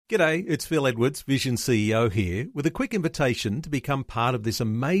G'day, it's Phil Edwards, Vision CEO here, with a quick invitation to become part of this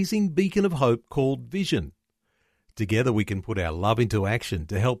amazing beacon of hope called Vision. Together we can put our love into action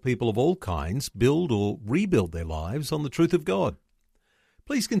to help people of all kinds build or rebuild their lives on the truth of God.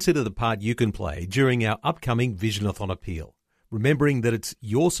 Please consider the part you can play during our upcoming Visionathon appeal, remembering that it's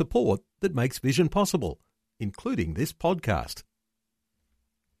your support that makes Vision possible, including this podcast.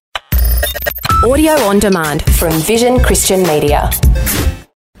 Audio on demand from Vision Christian Media.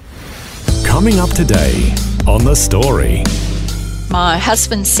 Coming up today on The Story. My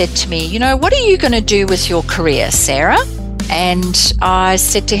husband said to me, what are you going to do with your career, Sarah? And I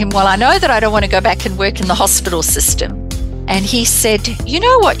said to him, well, I know that I don't want to go back and work in the hospital system. And he said, you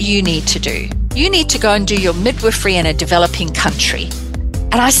know what you need to do? You need to go and do your midwifery in a developing country.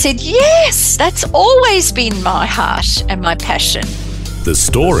 And I said, yes, that's always been my heart and my passion. The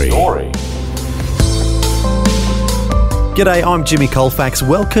Story. G'day, I'm Jimmy Colfax.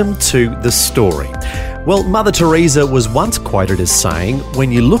 Welcome to The Story. Well, Mother Teresa was once quoted as saying,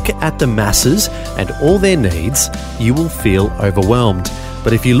 when you look at the masses and all their needs, you will feel overwhelmed.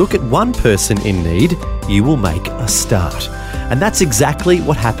 But if you look at one person in need, you will make a start. And that's exactly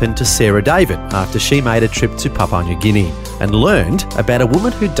what happened to Sarah David after she made a trip to Papua New Guinea and learned about a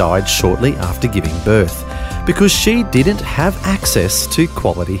woman who died shortly after giving birth because she didn't have access to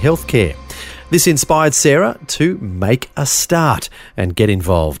quality healthcare. This inspired Sarah to make a start and get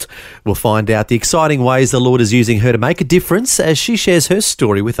involved. We'll find out the exciting ways the Lord is using her to make a difference as she shares her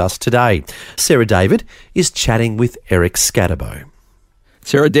story with us today. Sarah David is chatting with Eric Scatterbo.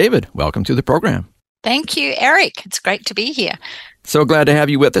 Sarah David, welcome to the program. Thank you, Eric. It's great to be here. So glad to have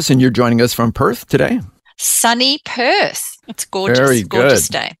you with us, and you're joining us from Perth today. Sunny Perth. It's gorgeous. Very gorgeous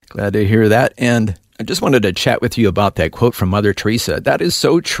good. Day. Glad to hear that. And I just wanted to chat with you about that quote from Mother Teresa. That is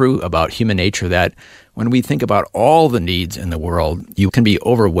so true about human nature that when we think about all the needs in the world, you can be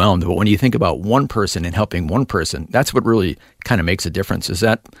overwhelmed. But when you think about one person and helping one person, that's what really kind of makes a difference. Is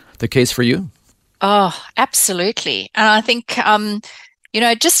that the case for you? Oh, absolutely. And I think,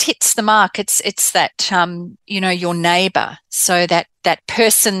 it just hits the mark. It's that, your neighbor. So that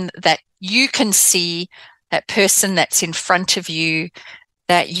person that you can see, that person that's in front of you,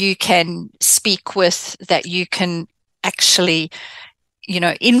 that you can speak with, that you can actually,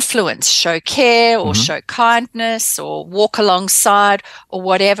 influence, show care or show kindness or walk alongside or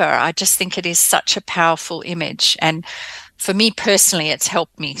whatever. I just think it is such a powerful image. And for me personally, it's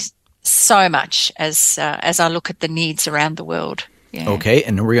helped me so much as I look at the needs around the world. Yeah. Okay,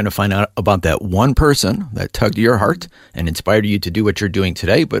 and we're going to find out about that one person that tugged your heart and inspired you to do what you're doing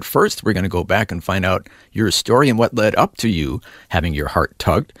today. But first, we're going to go back and find out your story and what led up to you having your heart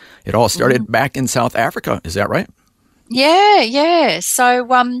tugged. It all started back in South Africa. Is that right? Yeah. So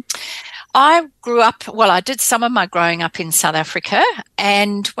I grew up, I did some of my growing up in South Africa.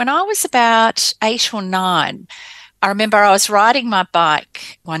 And when I was about 8 or 9, I remember I was riding my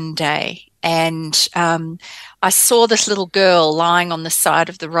bike one day and I saw this little girl lying on the side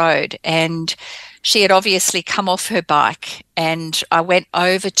of the road, and she had obviously come off her bike, and I went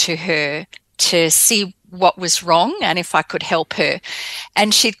over to her to see what was wrong and if I could help her.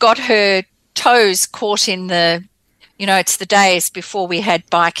 And she'd got her toes caught in it's the days before we had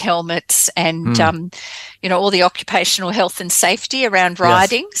bike helmets and, all the occupational health and safety around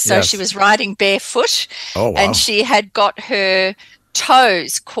riding. So she was riding barefoot. Oh, wow. And she had got her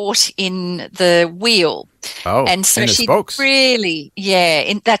toes caught in the wheel. Oh, and so in the she spokes. really,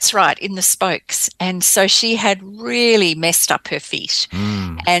 that's right, in the spokes. And so she had really messed up her feet.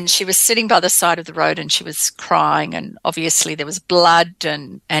 And she was sitting by the side of the road and she was crying, and obviously there was blood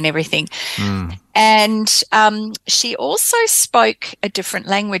and everything. And she also spoke a different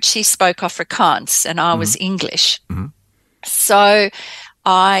language. She spoke Afrikaans and I was English. So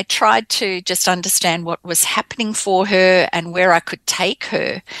I tried to just understand what was happening for her and where I could take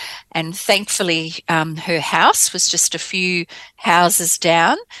her. And thankfully, her house was just a few houses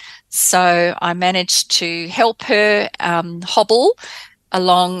down. So I managed to help her hobble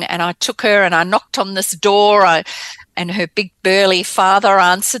along, and I took her and I knocked on this door. And her big burly father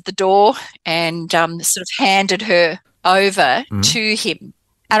answered the door and sort of handed her over to him.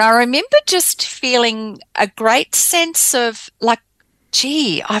 And I remember just feeling a great sense of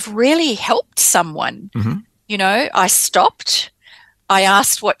gee, I've really helped someone. I stopped, I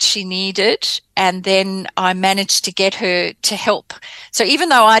asked what she needed, and then I managed to get her to help. So even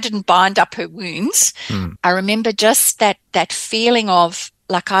though I didn't bind up her wounds, I remember just that feeling of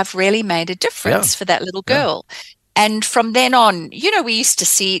I've really made a difference for that little girl. And from then on, we used to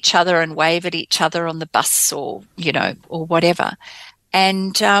see each other and wave at each other on the bus or whatever.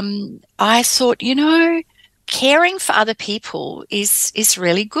 And I thought, caring for other people is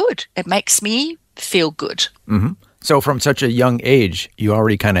really good. It makes me feel good. Mm-hmm. So from such a young age, you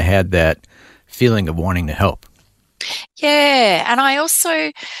already kind of had that feeling of wanting to help. Yeah. And I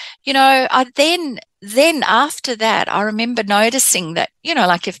also, I then after that, I remember noticing that,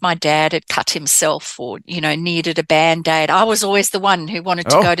 like if my dad had cut himself or, needed a Band-Aid, I was always the one who wanted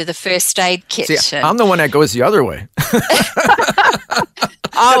to go to the first aid kit. See, I'm the one that goes the other way.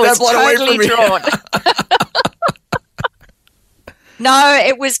 I was totally drawn. No,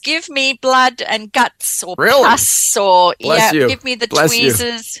 it was give me blood and guts or pus or give me the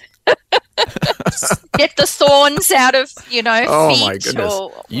tweezers. Get the thorns out of, feet my goodness.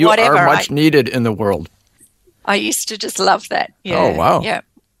 or you whatever. You are much needed in the world. I used to just love that. Yeah. Oh, wow. Yeah.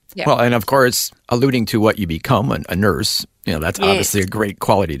 Well, and of course, alluding to what you become, a nurse, that's obviously a great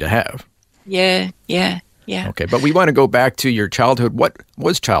quality to have. Yeah. Okay, but we want to go back to your childhood. What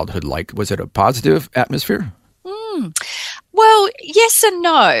was childhood like? Was it a positive atmosphere? Well, yes and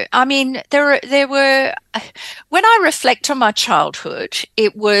no. I mean, there were, when I reflect on my childhood,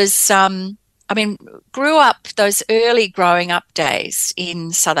 it was, grew up, those early growing up days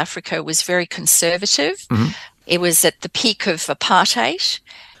in South Africa was very conservative. Mm-hmm. It was at the peak of apartheid.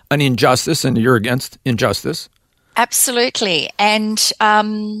 An injustice, and you're against injustice? Absolutely. And,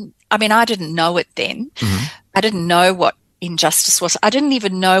 I didn't know it then. Mm-hmm. I didn't know what injustice was. I didn't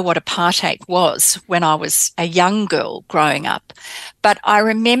even know what apartheid was when I was a young girl growing up. But I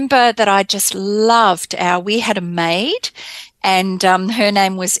remember that I just loved we had a maid, and her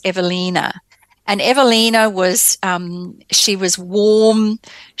name was Evelina. And Evelina was, she was warm,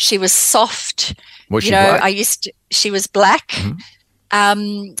 she was soft. Was she black? She was black.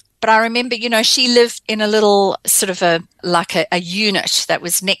 Mm-hmm. But I remember, she lived in a little sort of a unit that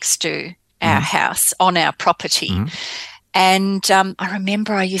was next to our house on our property. Mm-hmm. And I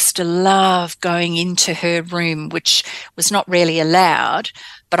remember I used to love going into her room, which was not really allowed,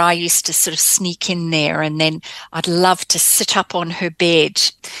 but I used to sort of sneak in there, and then I'd love to sit up on her bed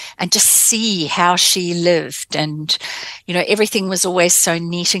and just see how she lived. And, everything was always so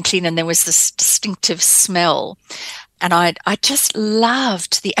neat and clean, and there was this distinctive smell. And I just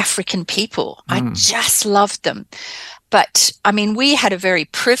loved the African people. I just loved them. But, we had a very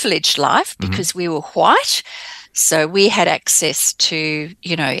privileged life because we were white. So we had access to,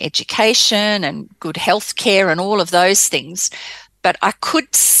 education and good health care and all of those things. But I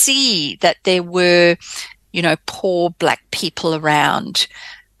could see that there were, poor black people around.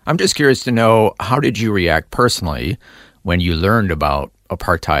 I'm just curious to know, how did you react personally when you learned about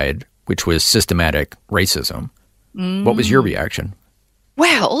apartheid, which was systematic racism? What was your reaction?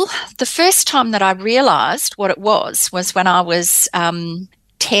 Well, the first time that I realized what it was when I was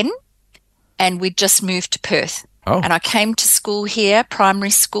 10. And we'd just moved to Perth. Oh. And I came to school here, primary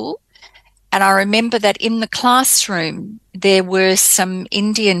school. And I remember that in the classroom, there were some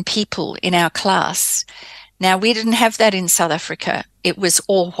Indian people in our class. Now, we didn't have that in South Africa. It was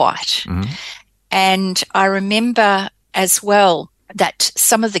all white. Mm-hmm. And I remember as well that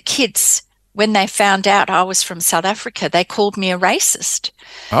some of the kids, when they found out I was from South Africa, they called me a racist.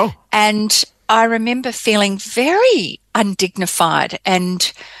 Oh. And I remember feeling very undignified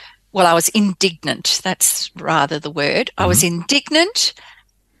and I was indignant. That's rather the word. Mm-hmm. I was indignant,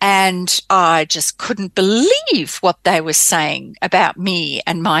 and I just couldn't believe what they were saying about me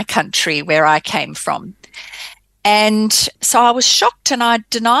and my country, where I came from. And so I was shocked, and I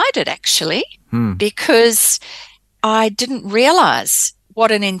denied it actually, because I didn't realize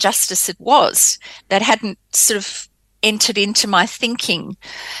what an injustice it was that hadn't sort of entered into my thinking,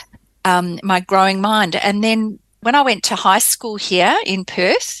 my growing mind. And then when I went to high school here in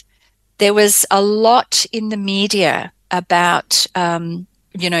Perth, there was a lot in the media about,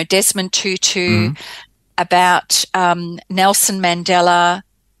 Desmond Tutu, about Nelson Mandela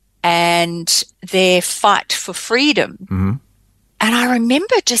and their fight for freedom. Mm-hmm. And I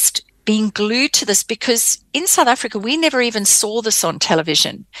remember just being glued to this, because in South Africa, we never even saw this on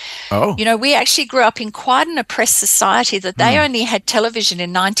television. Oh. We actually grew up in quite an oppressed society that they only had television in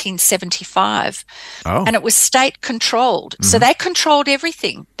 1975. Oh. And it was state controlled. Mm-hmm. So they controlled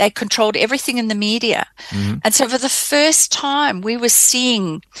everything. They controlled everything in the media. Mm-hmm. And so for the first time, we were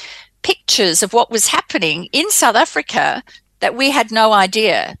seeing pictures of what was happening in South Africa that we had no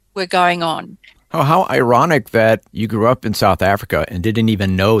idea were going on. Oh, how ironic that you grew up in South Africa and didn't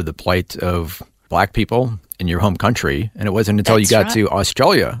even know the plight of black people in your home country. And it wasn't until you got to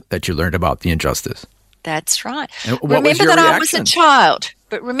Australia that you learned about the injustice. That's right. Remember that reaction? I was a child.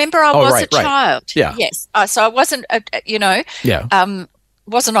 But remember, I was a child. Yeah. Yes. So I wasn't,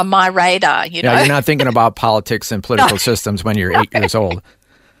 wasn't on my radar, Yeah, you're not thinking about politics and political systems when you're 8 years old.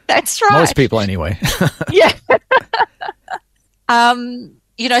 That's right. Most people anyway. Yeah.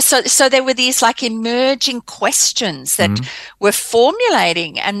 So there were these like emerging questions that were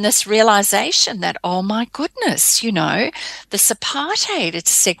formulating, and this realization that, oh my goodness, this apartheid,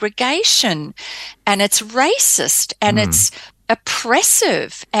 it's segregation and it's racist and it's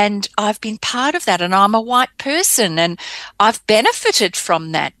oppressive, and I've been part of that, and I'm a white person and I've benefited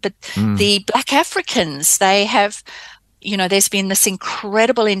from that. But the Black Africans, they have, there's been this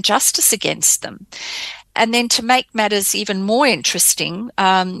incredible injustice against them. And then to make matters even more interesting,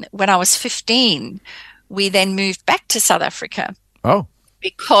 when I was 15, we then moved back to South Africa. Oh.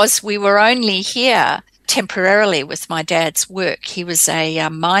 Because we were only here temporarily with my dad's work. He was a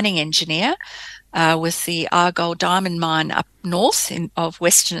mining engineer with the Argyle Diamond Mine up north of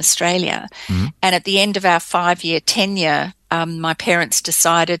Western Australia. And at the end of our 5-year tenure, my parents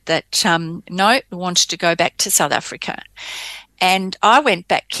decided that, no, we wanted to go back to South Africa. And I went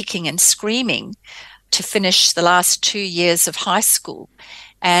back kicking and screaming to finish the last 2 years of high school.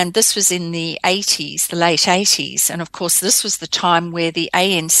 And this was in the 80s, the late 80s. And of course, this was the time where the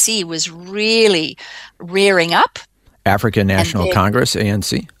ANC was really rearing up. African National Congress,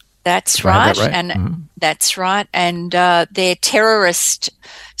 ANC. That's right. And that's right. And their terrorist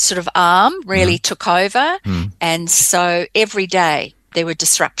sort of arm really took over. And so every day there were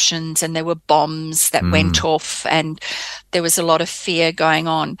disruptions and there were bombs that went off, and there was a lot of fear going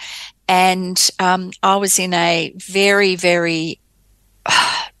on. And I was in a very, very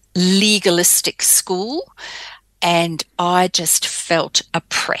legalistic school, and I just felt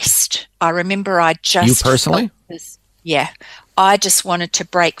oppressed. I remember I just... You personally? Yeah. I just wanted to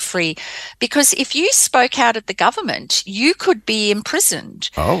break free, because if you spoke out at the government, you could be imprisoned.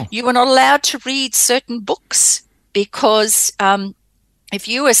 Oh. You were not allowed to read certain books because if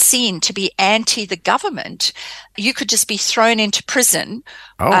you were seen to be anti the government, you could just be thrown into prison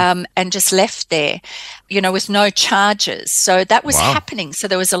and just left there, with no charges. So that was happening. So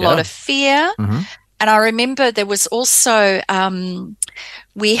there was a lot of fear. And I remember there was also,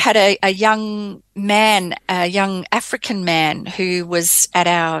 we had a young man, a young African man who was at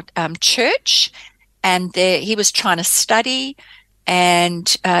our church, and he was trying to study.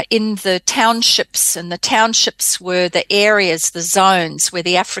 And in the townships, and the townships were the areas, the zones where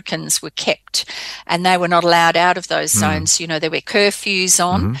the Africans were kept, and they were not allowed out of those zones. There were curfews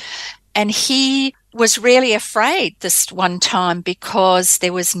on. And he was really afraid this one time because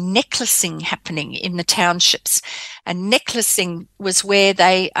there was necklacing happening in the townships. And necklacing was where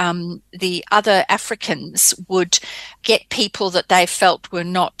the other Africans would get people that they felt were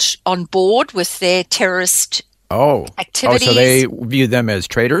not on board with their terrorist activities. So they view them as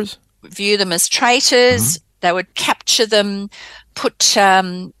traitors? View them as traitors. They would capture them, put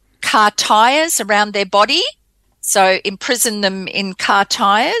car tires around their body. So imprison them in car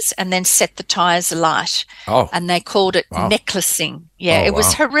tires and then set the tires alight. Oh. And they called it necklacing. Yeah, it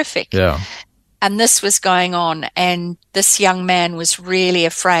was horrific. Yeah. And this was going on, and this young man was really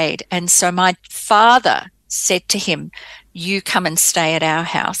afraid. And so my father said to him, you come and stay at our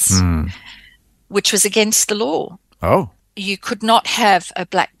house, which was against the law. Oh. You could not have a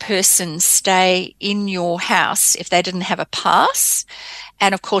black person stay in your house if they didn't have a pass.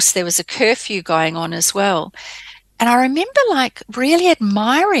 And of course, there was a curfew going on as well. And I remember really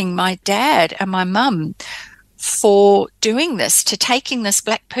admiring my dad and my mum for doing this, to taking this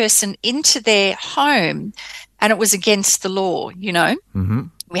black person into their home. And it was against the law,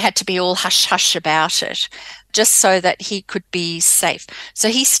 We had to be all hush-hush about it, just so that he could be safe. So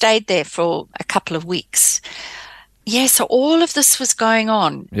he stayed there for a couple of weeks. Yeah, so all of this was going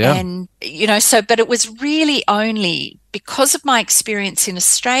on. Yeah. And, but it was really only because of my experience in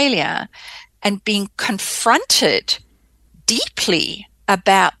Australia and being confronted deeply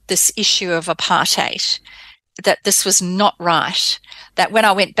about this issue of apartheid, that this was not right, that when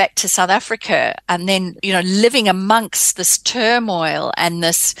I went back to South Africa and then, living amongst this turmoil and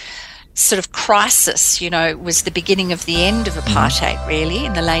this sort of crisis, was the beginning of the end of apartheid, really,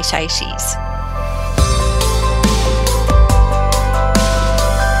 in the late 80s.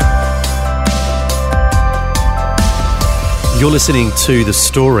 You're listening to The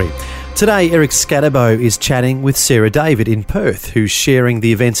Story. Today, Eric Scatterbo is chatting with Sarah David in Perth, who's sharing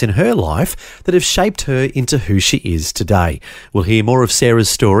the events in her life that have shaped her into who she is today. We'll hear more of Sarah's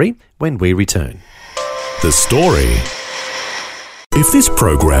story when we return. The Story. If this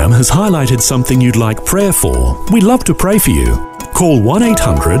program has highlighted something you'd like prayer for, we'd love to pray for you. Call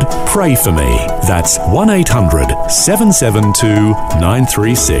 1-800-PRAY-FOR-ME. That's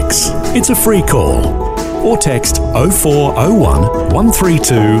 1-800-772-936. It's a free call. Or text 0401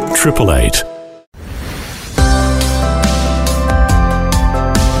 132 888.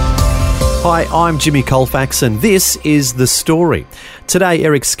 Hi, I'm Jimmy Colfax and this is The Story. Today,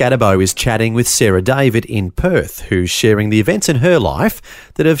 Eric Scatterbo is chatting with Sarah David in Perth, who's sharing the events in her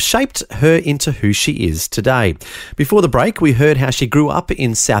life that have shaped her into who she is today. Before the break, we heard how she grew up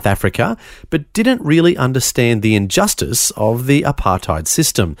in South Africa, but didn't really understand the injustice of the apartheid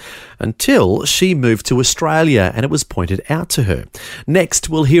system until she moved to Australia and it was pointed out to her. Next,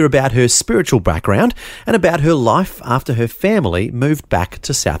 we'll hear about her spiritual background and about her life after her family moved back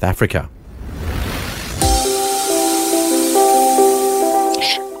to South Africa.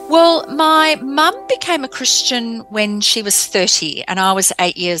 Well, my mum became a Christian when she was 30 and I was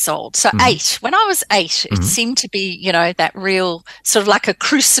 8 years old. So when I was 8, it seemed to be, that real sort of like a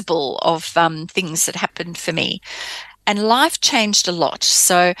crucible of things that happened for me. And life changed a lot.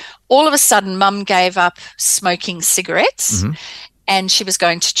 So all of a sudden, Mum gave up smoking cigarettes and she was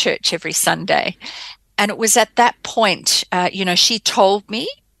going to church every Sunday. And it was at that point, she told me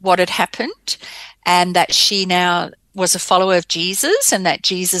what had happened and that she now was a follower of Jesus and that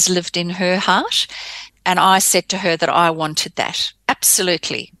Jesus lived in her heart. And I said to her that I wanted that.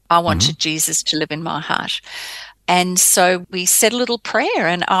 Absolutely. I wanted Jesus to live in my heart. And so we said a little prayer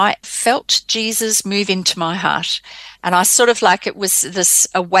and I felt Jesus move into my heart. And I sort of like it was this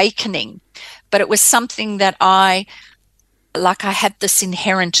awakening, but it was something that I had this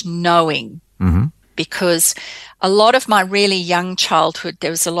inherent knowing because a lot of my really young childhood,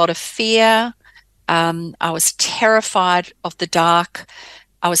 there was a lot of fear. I was terrified of the dark.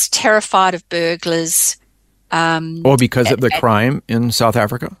 I was terrified of burglars. Because of the crime in South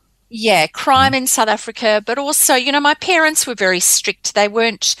Africa? Yeah, crime in South Africa. But also, my parents were very strict. They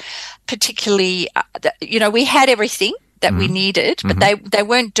weren't particularly, we had everything that we needed, but they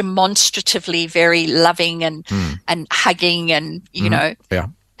weren't demonstratively very loving and hugging and, Yeah.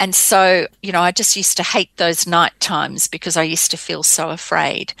 And so, I just used to hate those night times because I used to feel so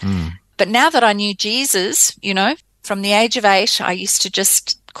afraid. But now that I knew Jesus, from the age of 8, I used to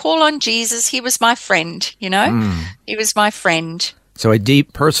just call on Jesus. He was my friend, He was my friend. So a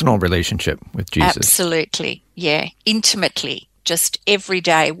deep personal relationship with Jesus. Absolutely. Yeah. Intimately. Just every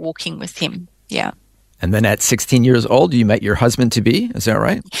day walking with him. Yeah. And then at 16 years old, you met your husband-to-be. Is that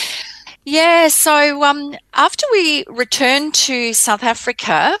right? Yeah, so after we returned to South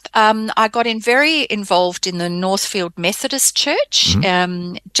Africa, I got very involved in the Northfield Methodist Church,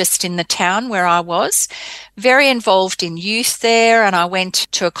 just in the town where I was. Very involved in youth there, and I went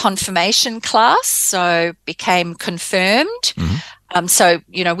to a confirmation class, so became confirmed. So,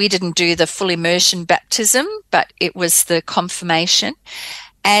 we didn't do the full immersion baptism, but it was the confirmation.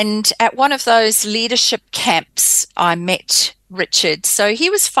 And at one of those leadership camps, I met Richard. So he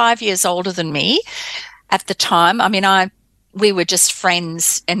was 5 years older than me at the time. I mean, we were just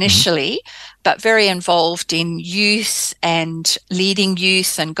friends initially, but very involved in youth and leading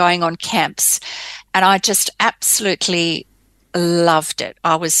youth and going on camps. And I just absolutely loved it.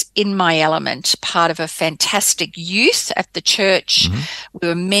 I was in my element, part of a fantastic youth at the church. We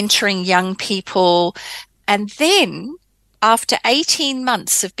were mentoring young people. And then after 18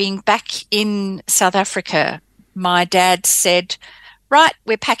 months of being back in South Africa, my dad said, right,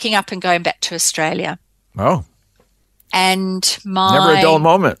 we're packing up and going back to Australia. Oh. And never a dull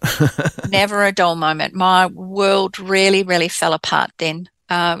moment. Never a dull moment. My world really, really fell apart then.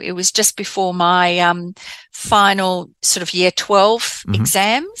 It was just before my final sort of year 12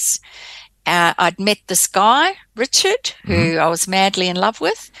 exams. I'd met this guy, Richard, who I was madly in love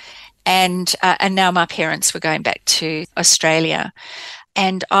with. And now my parents were going back to Australia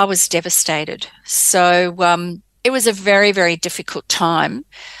and I was devastated. So it was a very, very difficult time.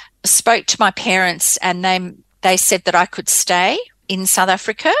 I spoke to my parents and they said that I could stay in South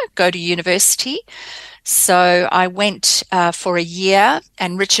Africa, go to university. So I went for a year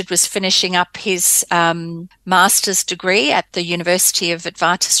and Richard was finishing up his master's degree at the University of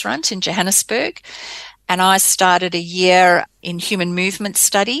Witwatersrand in Johannesburg. And I started a year in human movement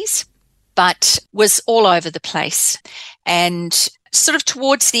studies, but was all over the place. And sort of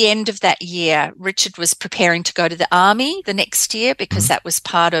towards the end of that year, Richard was preparing to go to the army the next year because that was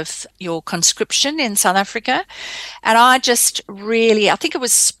part of your conscription in South Africa. And I just really, I think it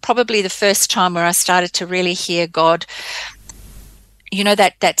was probably the first time where I started to really hear God,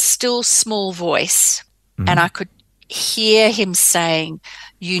 that still small voice. And I could hear him saying,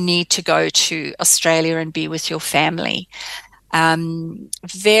 you need to go to Australia and be with your family.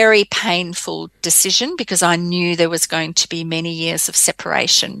 Very painful decision because I knew there was going to be many years of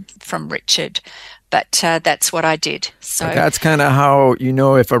separation from Richard, but that's what I did. So but that's kind of how you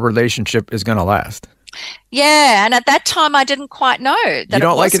know if a relationship is going to last. Yeah, and at that time I didn't quite know that you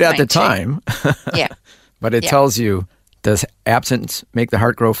don't it was like it at the going to. time. Yeah, but it tells you Does absence make the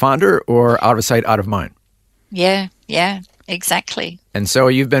heart grow fonder, or out of sight, out of mind? Yeah, exactly. And so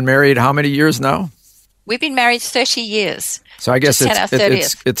you've been married how many years now? We've been married 30 years. So I guess Just had our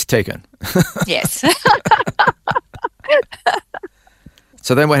 30th. it's taken. Yes.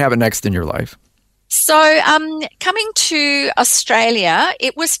 So then what happened next in your life? So coming to Australia,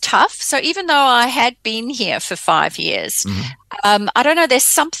 it was tough. So even though I had been here for 5 years, I don't know, there's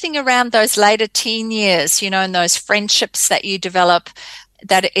something around those later teen years, and those friendships that you develop,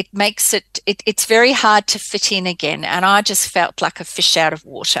 that it makes it's very hard to fit in again. And I just felt like a fish out of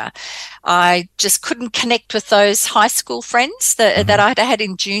water. I just couldn't connect with those high school friends that I'd had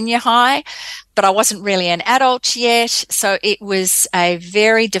in junior high, but I wasn't really an adult yet. So it was a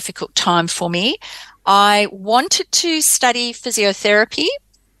very difficult time for me. I wanted to study physiotherapy.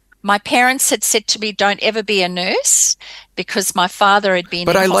 My parents had said to me, don't ever be a nurse, because my father had been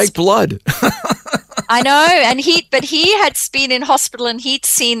But I like blood. I know, and he had been in hospital, and he'd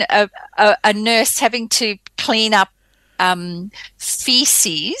seen a nurse having to clean up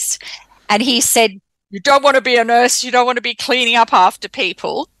feces, and he said, you don't want to be a nurse, you don't want to be cleaning up after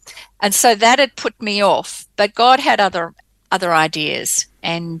people. And so that had put me off. But God had other ideas.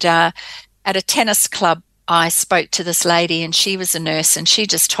 And at a tennis club, I spoke to this lady, and she was a nurse, and she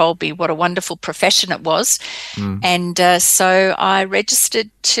just told me what a wonderful profession it was. And so I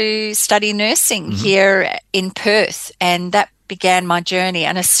registered to study nursing here in Perth, and that began my journey.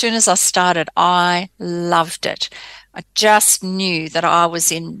 And as soon as I started, I loved it. I just knew that I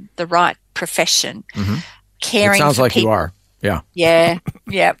was in the right profession, caring It sounds for like people. you are. Yeah.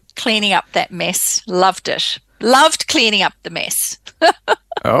 Yeah. Cleaning up that mess. Loved it. Loved cleaning up the mess.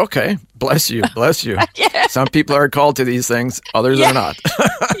 Okay. Bless you. Yeah. Some people are called to these things, others are not.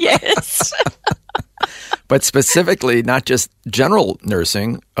 Yes. But specifically, not just general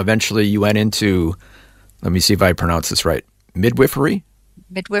nursing, eventually you went into, let me see if I pronounce this right, midwifery?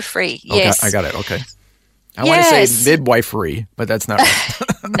 Midwifery, Okay, yes. I got it. Okay. I want to say midwifery, but that's not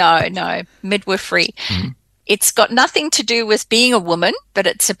right. No, midwifery. It's got nothing to do with being a woman, but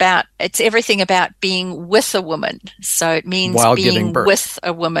it's everything about being with a woman. So it means While being giving birth. with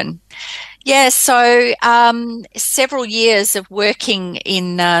a woman. Yeah, so several years of working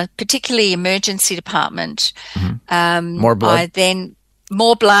in particularly emergency department. More blood?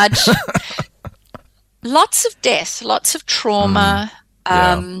 More blood. Lots of death, lots of trauma.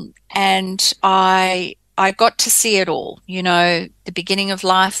 And I got to see it all, the beginning of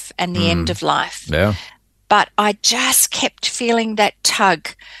life and the end of life. Yeah. But I just kept feeling that tug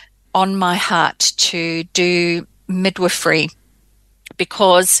on my heart to do midwifery,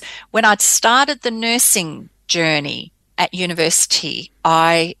 because when I'd started the nursing journey at university,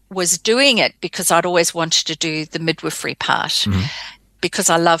 I was doing it because I'd always wanted to do the midwifery part because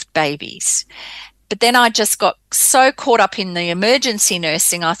I loved babies. But then I just got so caught up in the emergency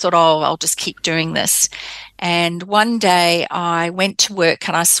nursing, I thought, I'll just keep doing this. And one day I went to work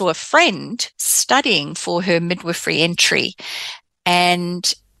and I saw a friend studying for her midwifery entry.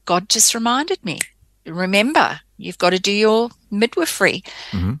 And God just reminded me, remember, you've got to do your midwifery.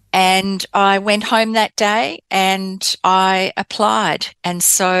 And I went home that day and I applied. And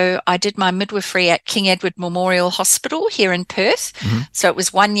so I did my midwifery at King Edward Memorial Hospital here in Perth. So it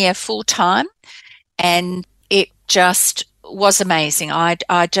was 1 year full time. And it just was amazing.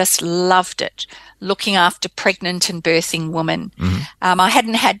 I just loved it, looking after pregnant and birthing women. I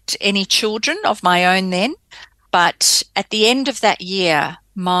hadn't had any children of my own then, but at the end of that year,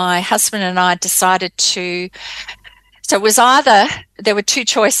 my husband and I decided so it was there were two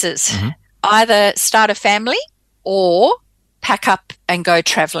choices, either start a family or pack up and go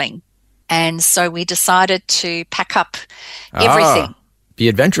traveling. And so we decided to pack up everything. Be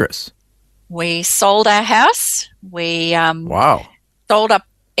adventurous. We sold our house. We sold up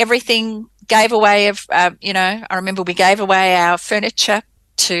everything, gave away I remember we gave away our furniture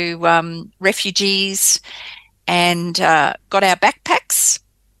to refugees and got our backpacks,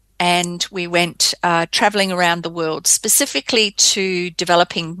 and we went traveling around the world, specifically to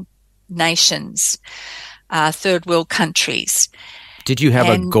developing nations, third world countries. Did you have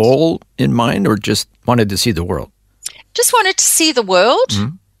a goal in mind, or just wanted to see the world? Just wanted to see the world.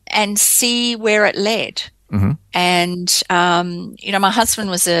 And see where it led. And, my husband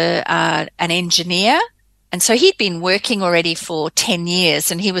was an engineer. And so he'd been working already for 10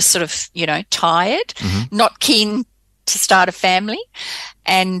 years and he was sort of, tired, not keen to start a family.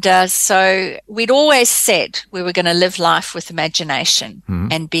 And so we'd always said we were going to live life with imagination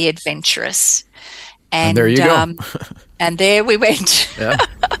and be adventurous. And there you go. And there we went. Yeah.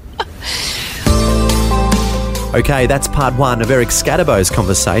 Okay, that's part one of Eric Scadabow's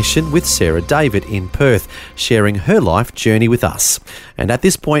conversation with Sarah David in Perth, sharing her life journey with us. And at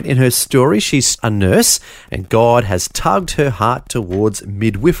this point in her story, she's a nurse and God has tugged her heart towards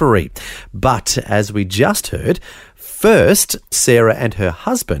midwifery. But as we just heard, first, Sarah and her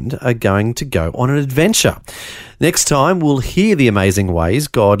husband are going to go on an adventure. Next time, we'll hear the amazing ways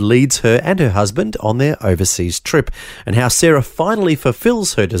God leads her and her husband on their overseas trip and how Sarah finally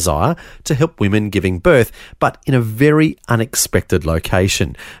fulfills her desire to help women giving birth, but in a very unexpected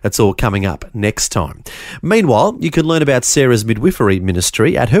location. It's all coming up next time. Meanwhile, you can learn about Sarah's midwifery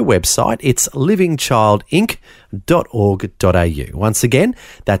ministry at her website. It's livingchildinc.org.au. Once again,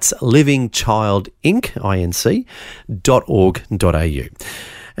 that's livingchildinc.org.au.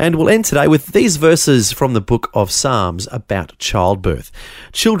 And we'll end today with these verses from the book of Psalms about childbirth.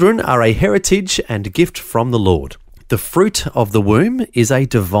 Children are a heritage and gift from the Lord. The fruit of the womb is a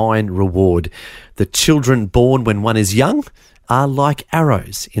divine reward. The children born when one is young are like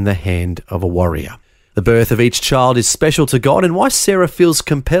arrows in the hand of a warrior. The birth of each child is special to God, and why Sarah feels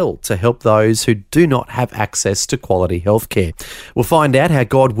compelled to help those who do not have access to quality healthcare. We'll find out how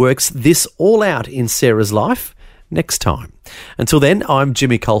God works this all out in Sarah's life next time. Until then, I'm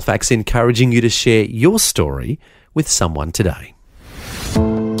Jimmy Colfax, encouraging you to share your story with someone today.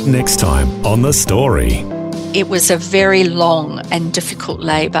 Next time on The Story. It was a very long and difficult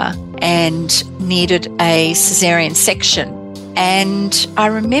labour and needed a caesarean section. And I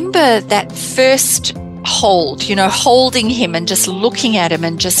remember that first hold, holding him and just looking at him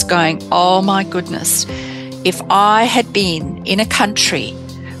and just going, oh my goodness, if I had been in a country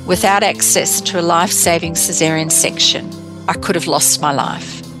without access to a life-saving caesarean section, I could have lost my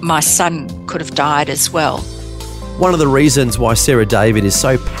life. My son could have died as well. One of the reasons why Sarah David is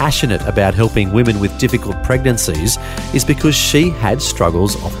so passionate about helping women with difficult pregnancies is because she had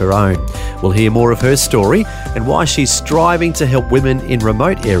struggles of her own. We'll hear more of her story and why she's striving to help women in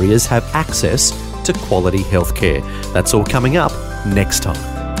remote areas have access to quality healthcare. That's all coming up next time.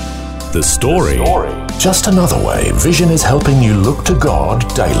 The Story. Just another way Vision is helping you look to God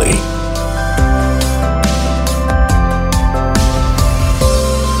daily.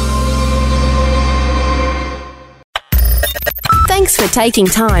 Thanks for taking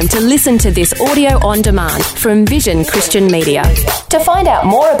time to listen to this audio on demand from Vision Christian Media. To find out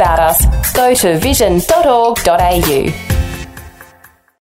more about us, go to vision.org.au.